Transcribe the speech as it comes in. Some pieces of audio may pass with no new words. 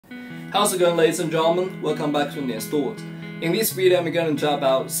How's it going, ladies and gentlemen? Welcome back to Nian's Thoughts. In this video, I'm going to talk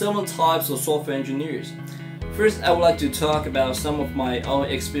about 7 types of software engineers. First, I would like to talk about some of my own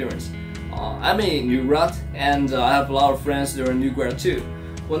experience. I'm a new grad, and I have a lot of friends that are new grad too.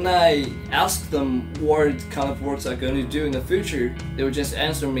 When I ask them what kind of works I'm going to do in the future, they would just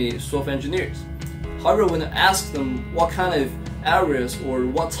answer me software engineers. However, when I ask them what kind of areas or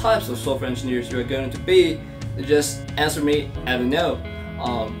what types of software engineers you're going to be, they just answer me, I don't know.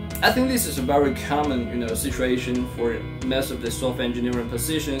 I think this is a very common, situation for most of the software engineering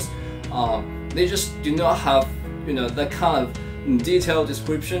positions. They just do not have, that kind of detailed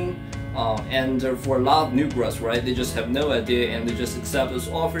description, and for a lot of new grads, right? They just have no idea and they just accept those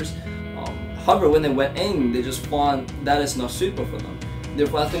offers. However, when they went in, they just found that is not suitable for them.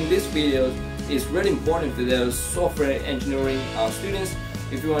 Therefore, I think this video is really important for those software engineering students.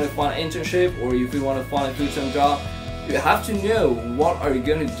 If you want to find an internship or if you want to find a full-time job, you have to know what are you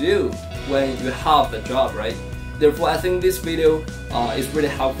going to do when you have the job, right? Therefore, I think this video is really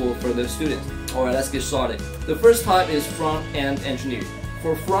helpful for the students. Alright, let's get started. The first type is Front-End Engineer.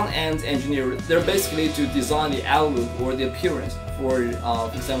 For Front-End Engineer, they're basically to design the outlook or the appearance for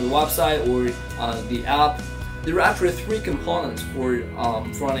example, the website or the app. There are actually 3 components for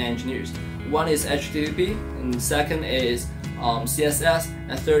front-end engineers. One is HTTP, and second is CSS,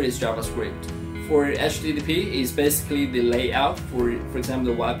 and third is JavaScript. For HTTP is basically the layout for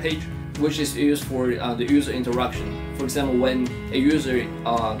example the web page, which is used for the user interaction. For example, when a user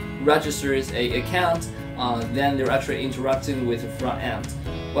registers an account, then they're actually interacting with the front end.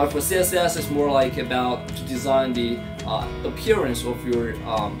 But for CSS, it's more like about to design the appearance of your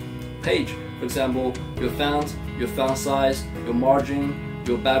page. For example, your font size, your margin,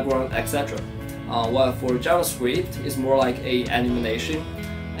 your background, etc. While for JavaScript, it's more like a animation.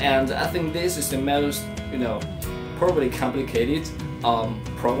 And I think this is the most, probably complicated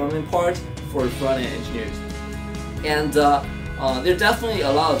programming part for front-end engineers. And there are definitely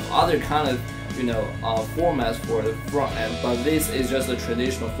a lot of other kind of, formats for the front-end, but this is just a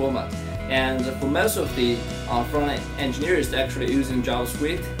traditional format. And for most of the front-end engineers, they're actually using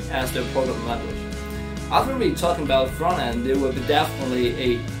JavaScript as their programming language. After we talking about front-end, there will be definitely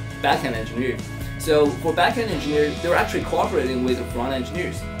a backend engineer. So for backend engineer, they're actually cooperating with the front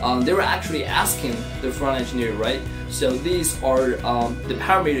engineers. They were actually asking the front engineer, right? So these are the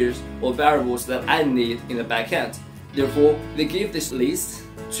parameters or variables that I need in the backend. Therefore, they give this list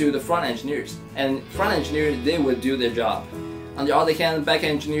to the front engineers, and front engineer, they will do their job. On the other hand, backend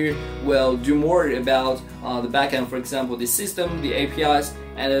engineer will do more about the backend, for example, the system, the APIs,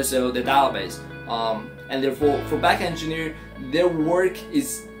 and also the database. And therefore, for backend engineer, their work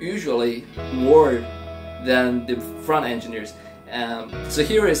is usually more than the front engineers. So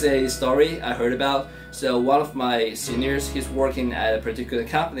here is a story I heard about. So one of my seniors, he's working at a particular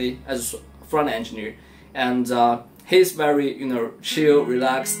company as a front engineer, and he's very chill,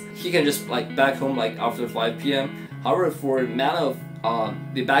 relaxed. He can just back home after 5 p.m. However, for many of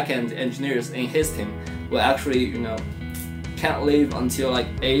the backend engineers in his team will actually can't leave until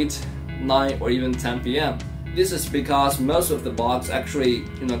 8, 9 or even 10 p.m. This is because most of the bugs actually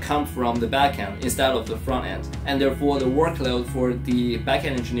come from the backend instead of the front end, and therefore the workload for the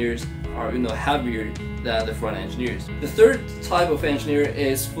backend engineers are heavier than the front engineers. The third type of engineer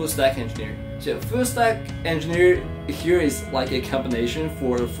is full stack engineer. So full stack engineer here is like a combination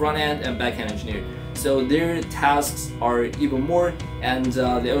for front end and backend engineer. So their tasks are even more, and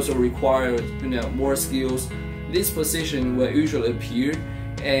they also require more skills. This position will usually appear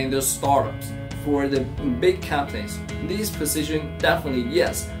in the startups. For the big companies, this position definitely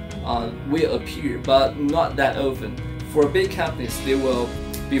will appear, but not that often. For big companies, they will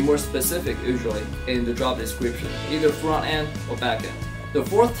be more specific usually in the job description, either front end or back end. The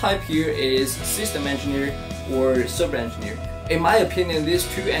fourth type here is system engineer or server engineer. In my opinion, these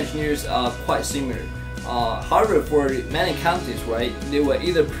 2 engineers are quite similar. However, for many companies, right, they will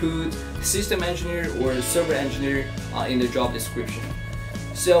either put system engineer or server engineer in the job description.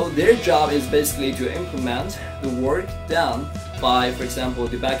 So their job is basically to implement the work done by, for example,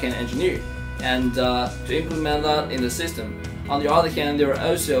 the backend engineer, and to implement that in the system. On the other hand, they are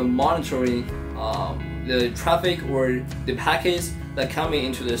also monitoring the traffic or the packets that coming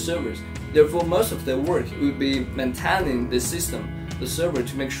into the servers. Therefore, most of their work would be maintaining the system, the server,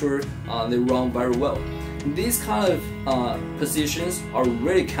 to make sure they run very well. These kind of positions are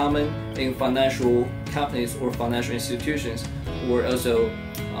really common in financial companies or financial institutions, or also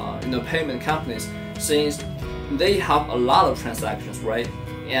payment companies, since they have a lot of transactions, right?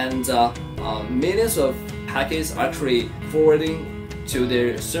 And millions of packets actually forwarding to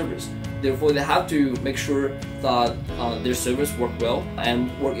their servers. Therefore, they have to make sure that their servers work well and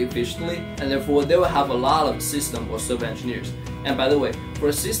work efficiently, and therefore they will have a lot of system or server engineers. And by the way, for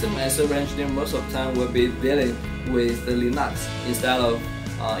a system and server engineer, most of the time will be dealing with the Linux instead of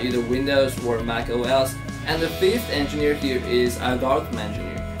either Windows or Mac OS. And the fifth engineer here is algorithm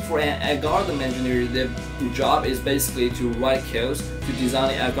engineer. For an algorithm engineer, their job is basically to write codes to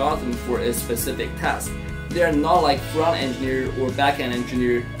design an algorithm for a specific task. They are not like front engineer or backend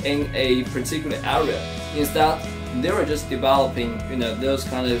engineer in a particular area. Instead, they are just developing those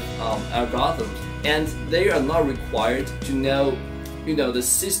kind of algorithms, and they are not required to know the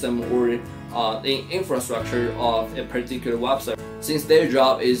system or the infrastructure of a particular website, since their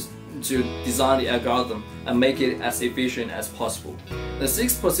job is to design the algorithm and make it as efficient as possible. The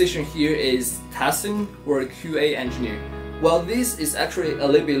sixth position here is testing or QA engineer. Well, this is actually a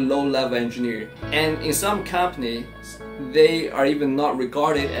little bit low-level engineer, and in some companies, they are even not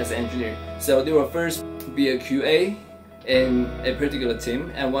regarded as engineer. So they will first be a QA in a particular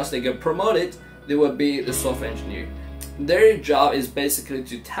team, and once they get promoted, they will be the software engineer. Their job is basically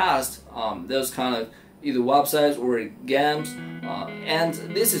to test those kind of either websites or games, and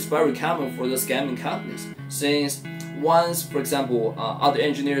this is very common for those gaming companies, since once, for example, other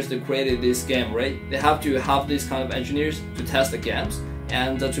engineers that created this game, right? They have to have these kind of engineers to test the games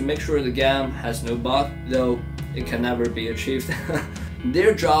and to make sure the game has no bug, though it can never be achieved.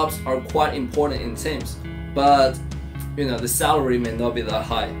 Their jobs are quite important in teams, but the salary may not be that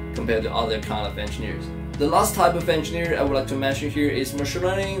high compared to other kind of engineers. The last type of engineer I would like to mention here is machine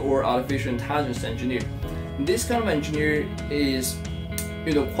learning or artificial intelligence engineer. This kind of engineer is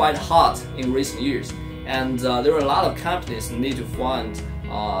quite hot in recent years, and there are a lot of companies that need to find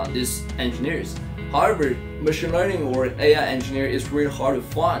these engineers. However, machine learning or AI engineer is really hard to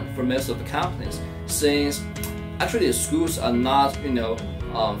find for most of the companies, since actually the schools are not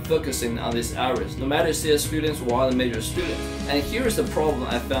focusing on these areas, no matter CS students or other major students. And here's the problem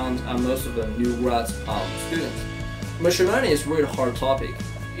I found on most of the new grad students. Machine learning is a really hard topic.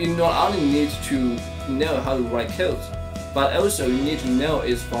 You not only need to know how to write codes, but also you need to know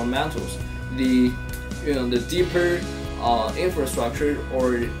its fundamentals, the deeper infrastructure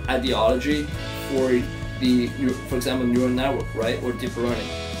or ideology for example, neural network, right, or deep learning.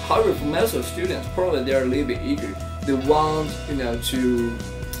 However, for most of the students, probably they are a little bit eager. They want to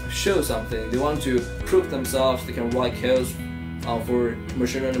show something. They want to prove themselves. They can write codes for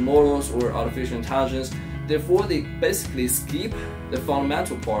machine learning models or artificial intelligence. Therefore, they basically skip the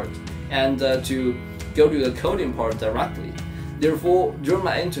fundamental part and to go to the coding part directly. Therefore, during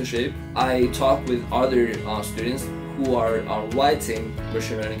my internship, I talked with other students who are writing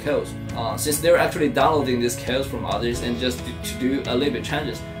machine learning codes, since they're actually downloading these codes from others and just to do a little bit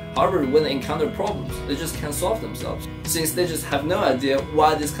changes. However, when they encounter problems, they just can't solve themselves, since they just have no idea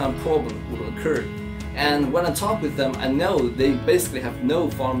why this kind of problem would occur. And when I talk with them, I know they basically have no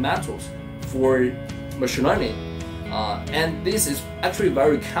fundamentals for machine learning. And this is actually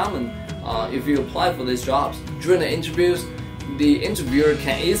very common if you apply for these jobs. During the interviews, the interviewer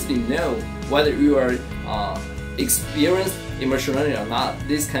can easily know whether you are experienced in machine learning or not.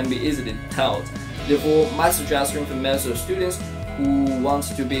 This can be easily told. Therefore, my suggestion for most of the students who wants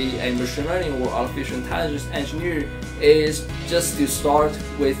to be a machine learning or artificial intelligence engineer is just to start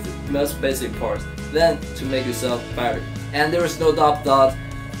with the most basic parts, then to make yourself better. And there is no doubt that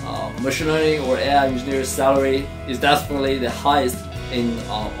machine learning or AI engineer's salary is definitely the highest in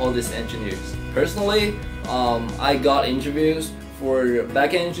all these engineers. Personally, I got interviews for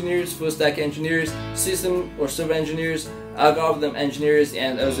backend engineers, full stack engineers, system or server engineers, algorithm engineers,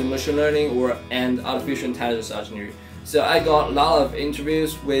 and also machine learning and artificial intelligence engineer. So I got a lot of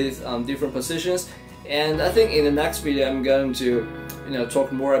interviews with different positions, and I think in the next video I'm going to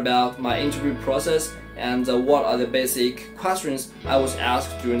talk more about my interview process and what are the basic questions I was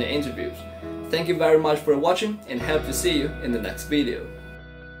asked during the interviews. Thank you very much for watching, and hope to see you in the next video.